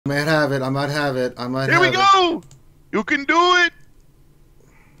might have it. I might have it. I might Here have we it. go. You can do it.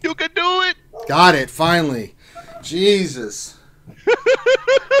 You can do it. Got it, finally. Jesus.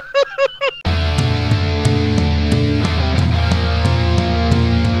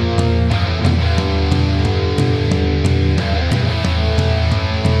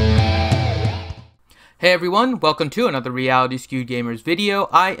 Hey everyone, welcome to another Reality Skewed Gamers video.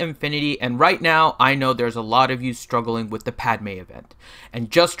 I am Finity, and right now I know there's a lot of you struggling with the Padme event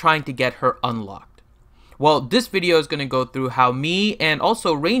and just trying to get her unlocked. Well, this video is going to go through how me and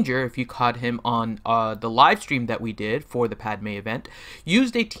also Ranger, if you caught him on the live stream that we did for the Padme event,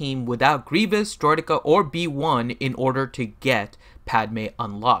 used a team without Grievous, Droideka, or B1 in order to get Padme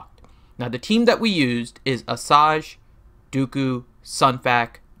unlocked. Now the team that we used is Asajj, Dooku,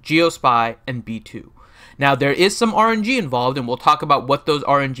 Sunfac, Geospy, and B2. Now, there is some RNG involved, and we'll talk about what those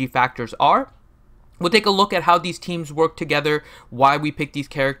RNG factors are. We'll take a look at how these teams work together, why we pick these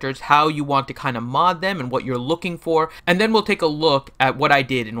characters, how you want to kind of mod them, and what you're looking for. And then we'll take a look at what I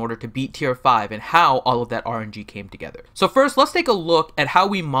did in order to beat Tier 5 and how all of that RNG came together. So first, let's take a look at how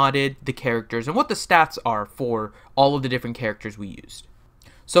we modded the characters and what the stats are for all of the different characters we used.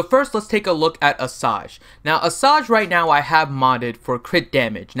 So first, let's take a look at Asajj. Now, Asajj right now I have modded for crit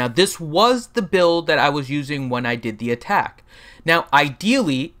damage. Now, this was the build that I was using when I did the attack. Now,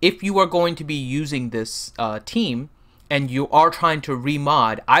 ideally, if you are going to be using this team and you are trying to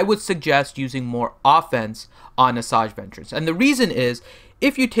remod, I would suggest using more offense on Asajj Ventress. And the reason is,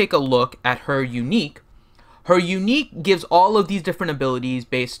 if you take a look at her unique gives all of these different abilities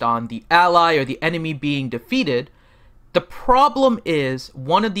based on the ally or the enemy being defeated. The problem is,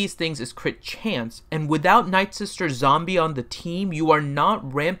 one of these things is crit chance, and without Night Sister Zombie on the team, you are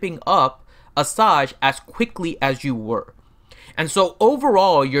not ramping up Asajj as quickly as you were. And so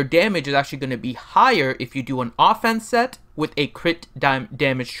overall, your damage is actually going to be higher if you do an offense set with a crit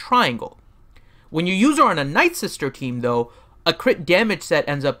damage triangle. When you use her on a Night Sister team, though, a crit damage set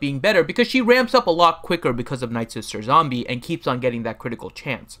ends up being better because she ramps up a lot quicker because of Night Sister Zombie and keeps on getting that critical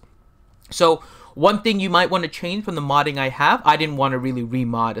chance. So one thing you might want to change from the modding I have, I didn't want to really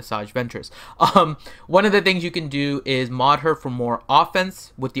remod Asajj Ventress. One of the things you can do is mod her for more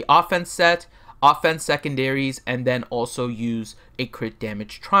offense with the offense set, offense secondaries, and then also use a crit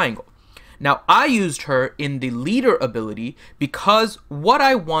damage triangle. Now, I used her in the leader ability because what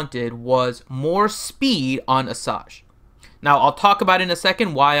I wanted was more speed on Asajj. Now, I'll talk about in a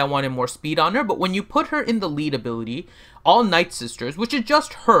second why I wanted more speed on her, but when you put her in the lead ability, all Night Sisters, which is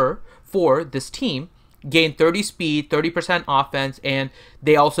just her for this team, gain 30 speed, 30% offense, and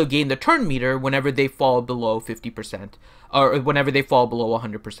they also gain the turn meter whenever they fall below 50%, or whenever they fall below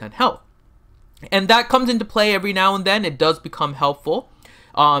 100% health. And that comes into play every now and then. It does become helpful.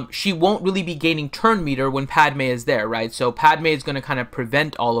 She won't really be gaining turn meter when Padme is there, right? So Padme is going to kind of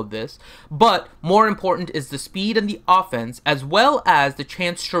prevent all of this. But more important is the speed and the offense, as well as the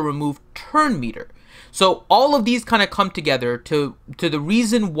chance to remove turn meter. So all of these kind of come together to the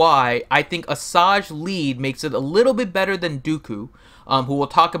reason why I think Asajj lead makes it a little bit better than Dooku, who we'll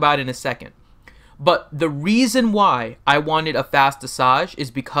talk about in a second. But the reason why I wanted a fast Asajj is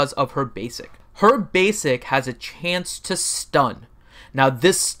because of her basic. Her basic has a chance to stun. Now,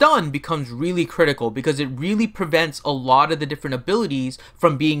 this stun becomes really critical because it really prevents a lot of the different abilities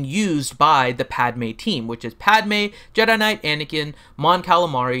from being used by the Padme team, which is Padme, Jedi Knight Anakin, Mon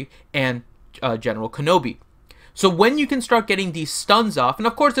Calamari, and General Kenobi. So when you can start getting these stuns off, and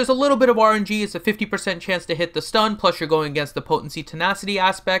of course there's a little bit of RNG, it's a 50% chance to hit the stun, plus you're going against the potency tenacity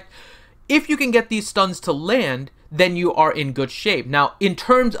aspect. If you can get these stuns to land, then you are in good shape. Now, in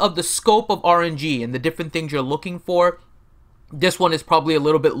terms of the scope of RNG and the different things you're looking for, this one is probably a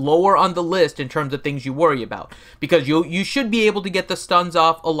little bit lower on the list in terms of things you worry about, because you should be able to get the stuns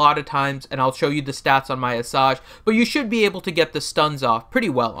off a lot of times, and I'll show you the stats on my Asajj, but you should be able to get the stuns off pretty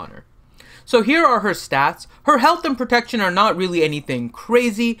well on her. So here are her stats. Her health and protection are not really anything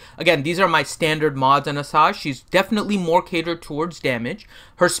crazy. Again, these are my standard mods on Asajj. She's definitely more catered towards damage.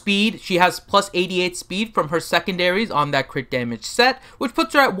 Her speed, she has plus 88 speed from her secondaries on that crit damage set, which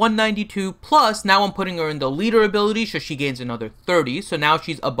puts her at 192 plus. Now I'm putting her in the leader ability, so she gains another 30. So now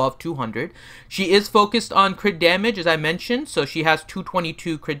she's above 200. She is focused on crit damage, as I mentioned, so she has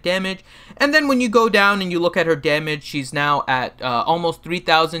 222 crit damage. And then when you go down and you look at her damage, she's now at almost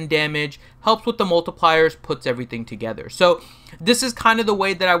 3,000 damage. Helps with the multipliers, puts everything together. So this is kind of the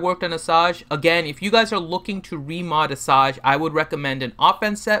way that I worked on Asajj. Again, if you guys are looking to remod Asajj, I would recommend an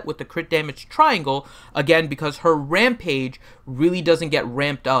offense set with the crit damage triangle, again, because her rampage really doesn't get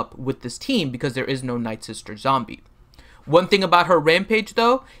ramped up with this team because there is no Night Sister Zombie. One thing about her rampage,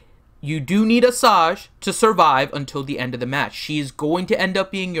 though, you do need Asajj to survive until the end of the match. She is going to end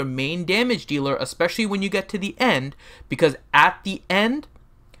up being your main damage dealer, especially when you get to the end, because at the end,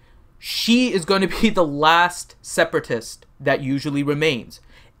 she is going to be the last Separatist that usually remains.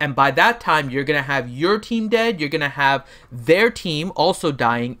 And by that time, you're going to have your team dead, you're going to have their team also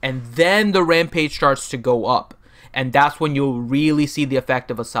dying, and then the rampage starts to go up. And that's when you'll really see the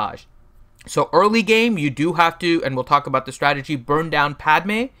effect of Asajj. So early game, you do have to, and we'll talk about the strategy, burn down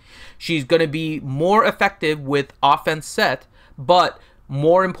Padme. She's going to be more effective with offense set, but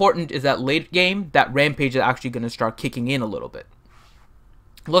more important is that late game, that rampage is actually going to start kicking in a little bit.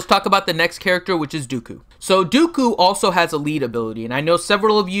 Let's talk about the next character, which is Dooku. So Dooku also has a lead ability, and I know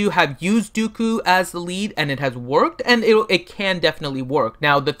several of you have used Dooku as the lead, and it has worked, and it can definitely work.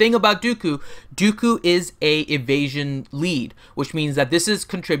 Now, the thing about Dooku is a evasion lead, which means that this is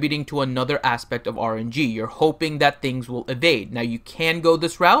contributing to another aspect of RNG. You're hoping that things will evade. Now, you can go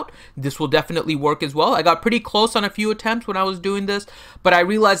this route. This will definitely work as well. I got pretty close on a few attempts when I was doing this, but I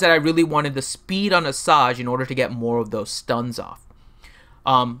realized that I really wanted the speed on Asajj in order to get more of those stuns off.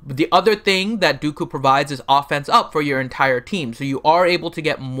 The other thing that Dooku provides is offense up for your entire team, so you are able to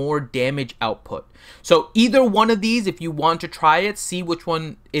get more damage output. So either one of these, if you want to try it, see which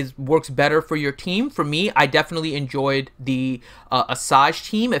one works better for your team. For me, I definitely enjoyed the Asajj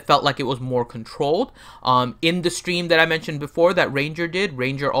team. It felt like it was more controlled. In the stream that I mentioned before that Ranger did,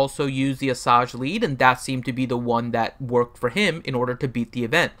 Ranger also used the Asajj lead, and that seemed to be the one that worked for him in order to beat the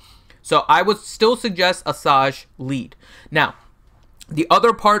event. So I would still suggest Asajj lead. Now, the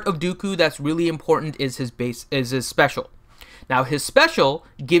other part of Dooku that's really important is his special. Now, his special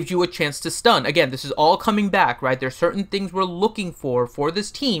gives you a chance to stun. Again, this is all coming back, right? There's certain things we're looking for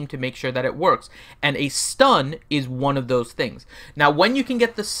this team to make sure that it works. And a stun is one of those things. Now, when you can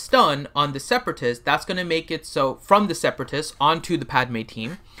get the stun on the Separatist, that's going to make it so from the Separatist onto the Padme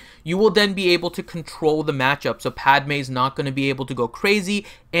team, you will then be able to control the matchup. So Padme's not going to be able to go crazy.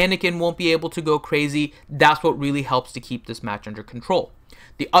 Anakin won't be able to go crazy. That's what really helps to keep this match under control.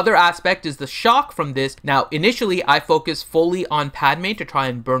 The other aspect is the shock from this. Now, initially, I focused fully on Padme to try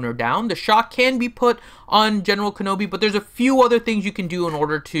and burn her down. The shock can be put on General Kenobi, but there's a few other things you can do in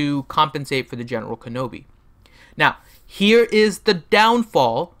order to compensate for the General Kenobi. Now, here is the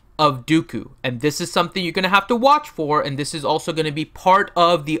downfall of Dooku, and this is something you're going to have to watch for, and this is also going to be part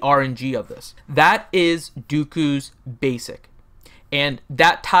of the RNG of this. That is Dooku's basic, and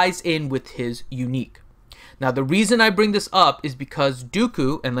that ties in with his unique. Now, the reason I bring this up is because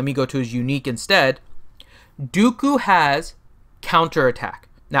Dooku, and let me go to his unique instead, Dooku has counterattack.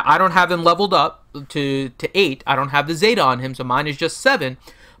 Now, I don't have him leveled up to 8. I don't have the Zeta on him, so mine is just 7.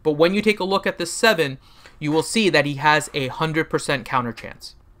 But when you take a look at the 7, you will see that he has a 100% counter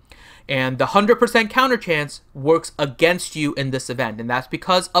chance. And the 100% counter chance works against you in this event, and that's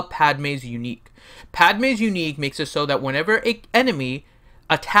because of Padme's unique. Padme's unique makes it so that whenever an enemy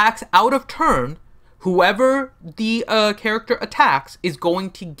attacks out of turn, whoever the character attacks is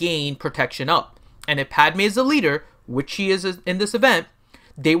going to gain protection up. And if Padme is the leader, which she is in this event,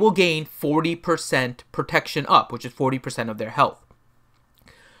 they will gain 40% protection up, which is 40% of their health.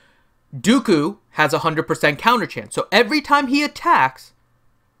 Dooku has a 100% counter chance. So every time he attacks,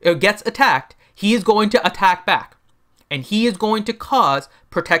 or gets attacked, he is going to attack back. And he is going to cause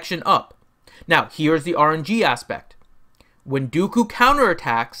protection up. Now, here's the RNG aspect. When Dooku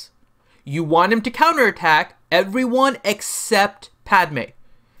counterattacks, you want him to counterattack everyone except Padme.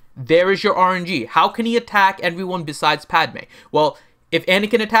 There is your RNG. How can he attack everyone besides Padme? Well, if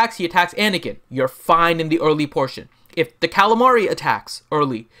Anakin attacks, he attacks Anakin. You're fine in the early portion. If the calamari attacks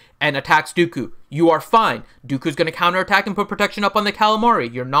early and attacks Dooku, you are fine. Dooku's going to counterattack and put protection up on the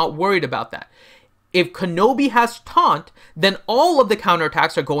calamari. You're not worried about that. If Kenobi has taunt, then all of the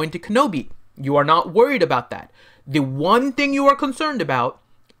counterattacks are going to Kenobi. You are not worried about that. The one thing you are concerned about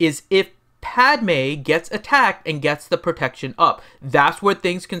is if Padme gets attacked and gets the protection up. That's where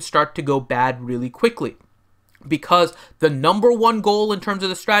things can start to go bad really quickly. Because the #1 goal in terms of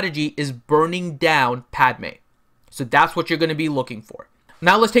the strategy is burning down Padme. So that's what you're going to be looking for.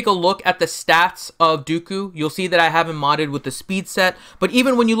 Now let's take a look at the stats of Dooku. You'll see that I have him modded with the speed set, but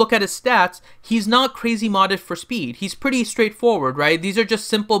even when you look at his stats, he's not crazy modded for speed. He's pretty straightforward, right? These are just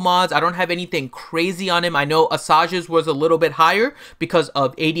simple mods. I don't have anything crazy on him. I know Asajj's was a little bit higher because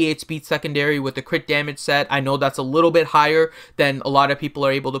of 88 speed secondary with the crit damage set. I know that's a little bit higher than a lot of people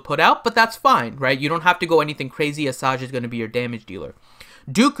are able to put out, but that's fine, right? You don't have to go anything crazy. Asajj is going to be your damage dealer.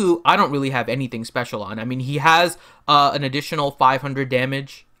 Dooku, I don't really have anything special on. I mean, he has an additional 500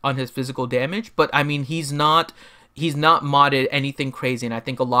 damage on his physical damage, but I mean, he's not modded anything crazy, and I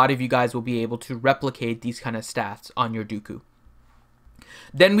think a lot of you guys will be able to replicate these kind of stats on your Dooku.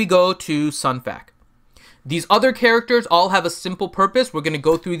 Then we go to Sunfac. These other characters all have a simple purpose. We're going to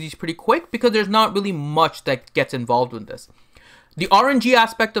go through these pretty quick because there's not really much that gets involved with this. The RNG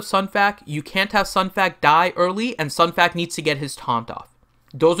aspect of Sunfac, you can't have Sunfac die early, and Sunfac needs to get his taunt off.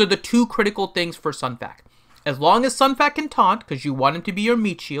 Those are the two critical things for Sunfac. As long as Sunfac can taunt, because you want him to be your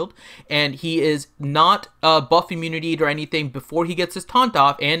meat shield, and he is not buff immunity or anything before he gets his taunt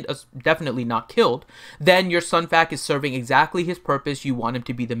off, and definitely not killed, then your Sunfac is serving exactly his purpose. You want him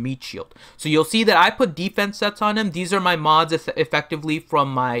to be the meat shield. So you'll see that I put defense sets on him. These are my mods effectively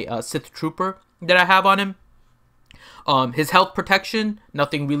from my Sith Trooper that I have on him. His health protection,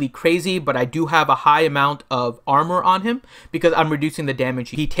 nothing really crazy, but I do have a high amount of armor on him because I'm reducing the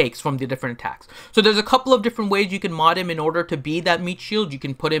damage he takes from the different attacks. So there's a couple of different ways you can mod him in order to be that meat shield. You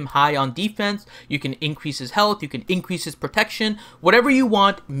can put him high on defense, you can increase his health, you can increase his protection, whatever you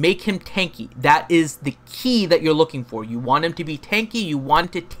want, make him tanky. That is the key that you're looking for. You want him to be tanky, you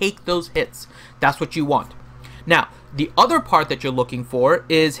want to take those hits. That's what you want. Now, the other part that you're looking for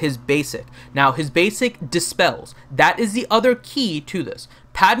is his basic. Now, his basic dispels. That is the other key to this.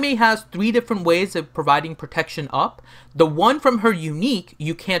 Padme has 3 different ways of providing protection up. The one from her unique,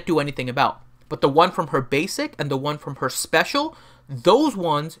 you can't do anything about. But the one from her basic and the one from her special, those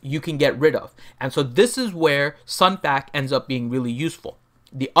ones you can get rid of. And so this is where Sunfac ends up being really useful.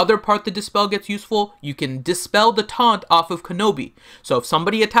 The other part the dispel gets useful, you can dispel the taunt off of Kenobi. So if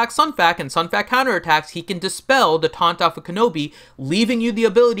somebody attacks Sunfac and Sunfac counterattacks, he can dispel the taunt off of Kenobi, leaving you the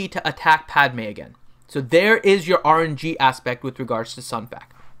ability to attack Padme again. So there is your RNG aspect with regards to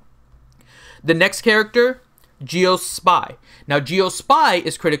Sunfac. The next character, Geo's Spy. Now Geo's Spy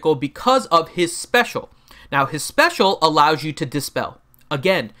is critical because of his special. Now his special allows you to dispel.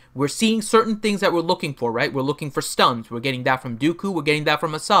 Again, we're seeing certain things that we're looking for, right? We're looking for stuns. We're getting that from Dooku. We're getting that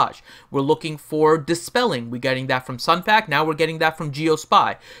from Massage. We're looking for dispelling. We're getting that from Sunfac. Now we're getting that from Geo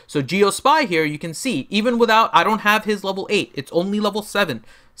Spy. So Geo Spy here, you can see, even without, I don't have his level 8. It's only level 7.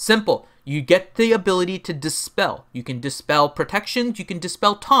 Simple. You get the ability to dispel. You can dispel protections. You can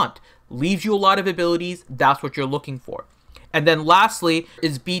dispel taunt. Leaves you a lot of abilities. That's what you're looking for. And then lastly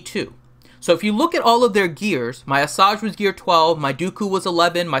is B2. So if you look at all of their gears, my Asajj was gear 12, my Dooku was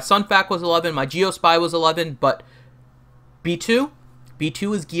 11, my Sunfac was 11, my Geospy was 11, but B2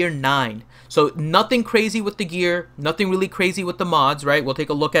 is gear 9. So nothing crazy with the gear, nothing really crazy with the mods, right? We'll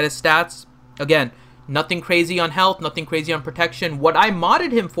take a look at his stats. Again, nothing crazy on health, nothing crazy on protection. What I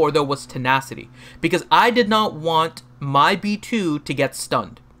modded him for, though, was tenacity, because I did not want my B2 to get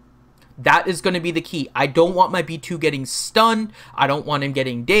stunned. That is going to be the key. I don't want my B2 getting stunned. I don't want him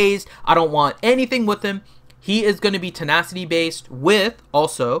getting dazed. I don't want anything with him. He is going to be tenacity based with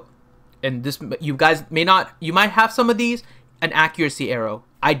also, and this, you guys may not, you might have some of these, an accuracy arrow.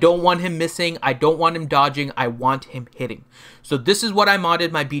 I don't want him missing. I don't want him dodging. I want him hitting. So this is what I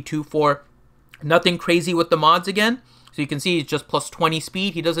modded my B2 for. Nothing crazy with the mods again. So you can see it's just plus 20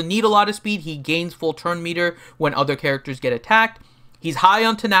 speed. He doesn't need a lot of speed. He gains full turn meter when other characters get attacked. He's high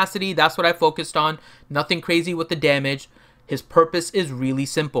on tenacity, that's what I focused on. Nothing crazy with the damage. His purpose is really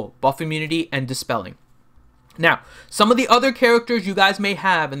simple. Buff immunity and dispelling. Now, some of the other characters you guys may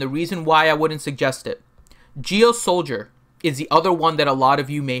have, and the reason why I wouldn't suggest it. Geo Soldier is the other one that a lot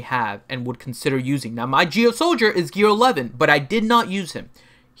of you may have and would consider using. Now, my Geo Soldier is gear 11, but I did not use him.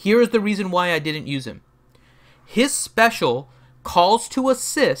 Here is the reason why I didn't use him. His special calls to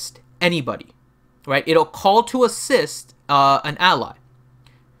assist anybody, right? It'll call to assist an ally.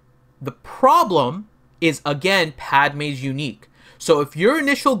 The problem is, again, Padme's unique. So if your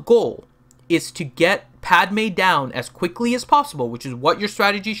initial goal is to get Padme down as quickly as possible, which is what your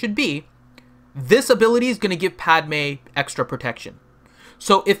strategy should be, this ability is going to give Padme extra protection.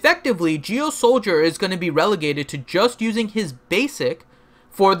 So effectively, Geo Soldier is going to be relegated to just using his basic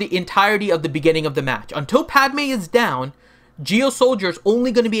for the entirety of the beginning of the match. Until Padme is down, Geo Soldier is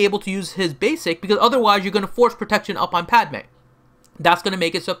only going to be able to use his basic because otherwise you're going to force protection up on Padme. That's going to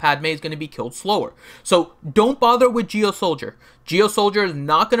make it so Padme is going to be killed slower. So don't bother with Geo Soldier. Geo Soldier is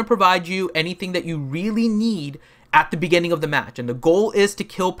not going to provide you anything that you really need at the beginning of the match. And the goal is to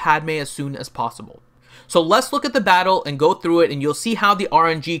kill Padme as soon as possible. So let's look at the battle and go through it, and you'll see how the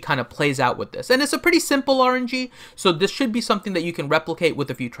RNG kind of plays out with this. And it's a pretty simple RNG, so this should be something that you can replicate with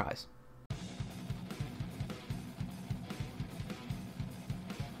a few tries.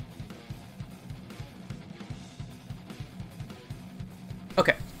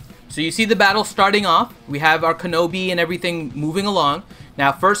 Okay, so you see the battle starting off. We have our Kenobi and everything moving along.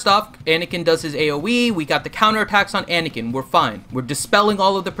 Now, first off, Anakin does his AoE. We got the counterattacks on Anakin. We're fine. We're dispelling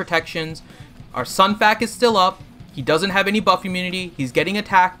all of the protections. Our Sunfac is still up. He doesn't have any buff immunity. He's getting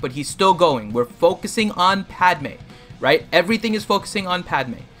attacked, but he's still going. We're focusing on Padme. right? Everything is focusing on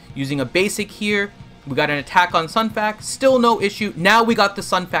Padme. Using a basic here, we got an attack on Sunfac, still no issue. Now we got the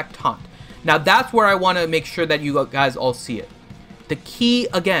Sunfac taunt. Now that's where I want to make sure that you guys all see it. The key,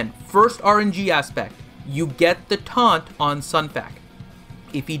 again, first RNG aspect, you get the taunt on Sunfac.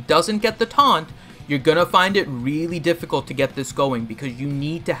 If he doesn't get the taunt, you're going to find it really difficult to get this going because you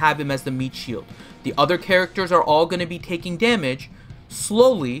need to have him as the meat shield. The other characters are all going to be taking damage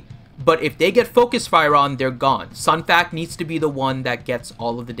slowly, but if they get focus fire on, they're gone. Sunfac needs to be the one that gets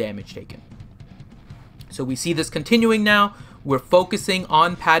all of the damage taken. So we see this continuing now. We're focusing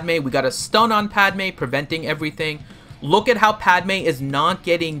on Padme. We got a stun on Padme, preventing everything. Look at how Padme is not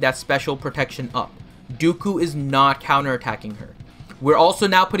getting that special protection up. Dooku is not counterattacking her. We're also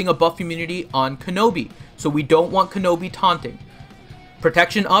now putting a buff immunity on Kenobi, so we don't want Kenobi taunting.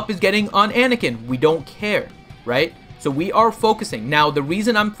 Protection up is getting on Anakin. We don't care, right? So we are focusing. Now, the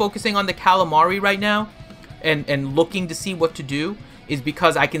reason I'm focusing on the calamari right now and looking to see what to do is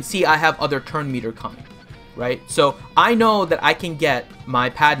because I can see I have other turn meter coming, right? So I know that I can get my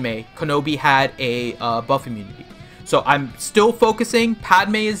Padme. Kenobi had a buff immunity. So I'm still focusing.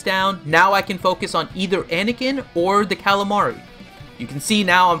 Padme is down. Now I can focus on either Anakin or the calamari. You can see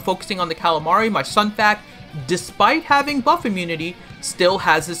now I'm focusing on the calamari. My Sunfac, despite having buff immunity, still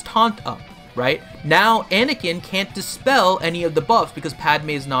has his taunt up, right? Now Anakin can't dispel any of the buffs because Padme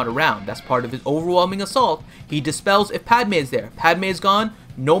is not around. That's part of his overwhelming assault. He dispels if Padme is there. Padme is gone.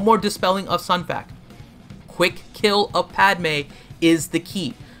 No more dispelling of Sunfac. Quick kill of Padme is the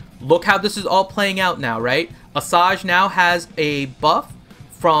key. Look how this is all playing out now, right? Asajj now has a buff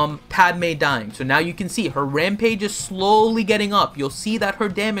from Padme dying. So now you can see her rampage is slowly getting up. You'll see that her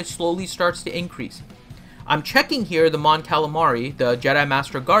damage slowly starts to increase. I'm checking here the Mon Calamari, the Jedi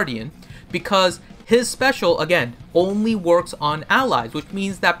Master Guardian, because his special, again, only works on allies, which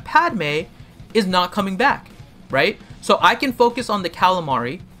means that Padme is not coming back, right? So I can focus on the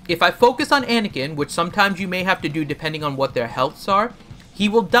Calamari. If I focus on Anakin, which sometimes you may have to do depending on what their healths are, he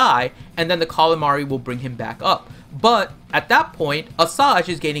will die, and then the Calamari will bring him back up. But at that point, Asajj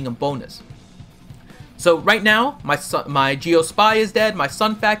is gaining a bonus. So right now, my Geospy is dead, my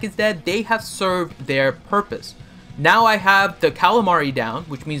Sunfac is dead. They have served their purpose. Now I have the Calamari down,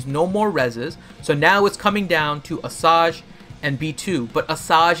 which means no more reses. So now it's coming down to Asajj and B2. But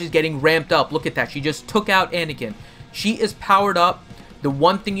Asajj is getting ramped up. Look at that. She just took out Anakin. She is powered up. The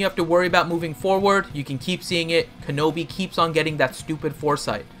one thing you have to worry about moving forward, you can keep seeing it. Kenobi keeps on getting that stupid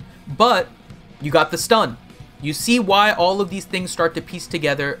foresight. But you got the stun. You see why all of these things start to piece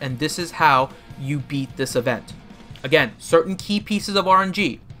together, and this is how you beat this event. Again, certain key pieces of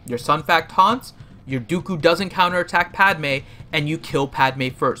RNG. Your Sunfac taunts, your Dooku doesn't counterattack Padme, and you kill Padme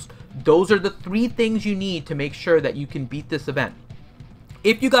first. Those are the three things you need to make sure that you can beat this event.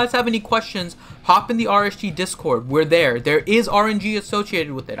 If you guys have any questions, hop in the RSG Discord. We're there. There is RNG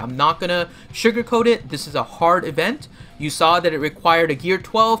associated with it. I'm not going to sugarcoat it. This is a hard event. You saw that it required a Gear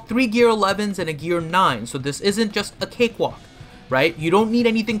 12, 3 Gear 11s, and a Gear 9. So this isn't just a cakewalk, right? You don't need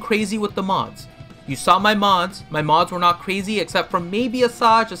anything crazy with the mods. You saw my mods. My mods were not crazy except for maybe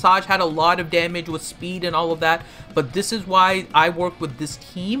Asajj. Asajj had a lot of damage with speed and all of that. But this is why I worked with this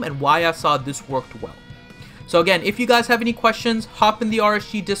team and why I saw this worked well. So again, if you guys have any questions, hop in the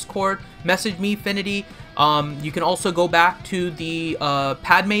RSG Discord, message me, Finity. You can also go back to the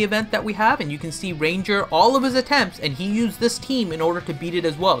Padme event that we have, and you can see Ranger, all of his attempts, and he used this team in order to beat it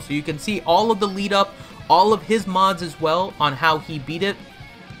as well. So you can see all of the lead up, all of his mods as well on how he beat it.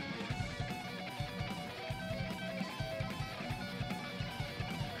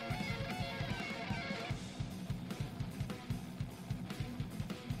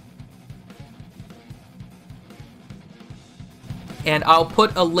 And I'll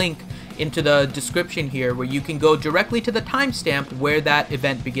put a link into the description here where you can go directly to the timestamp where that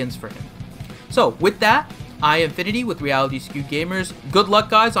event begins for him. So with that, I am Finity with Reality Skewed Gamers. Good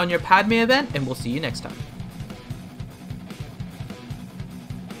luck guys on your Padme event, and we'll see you next time.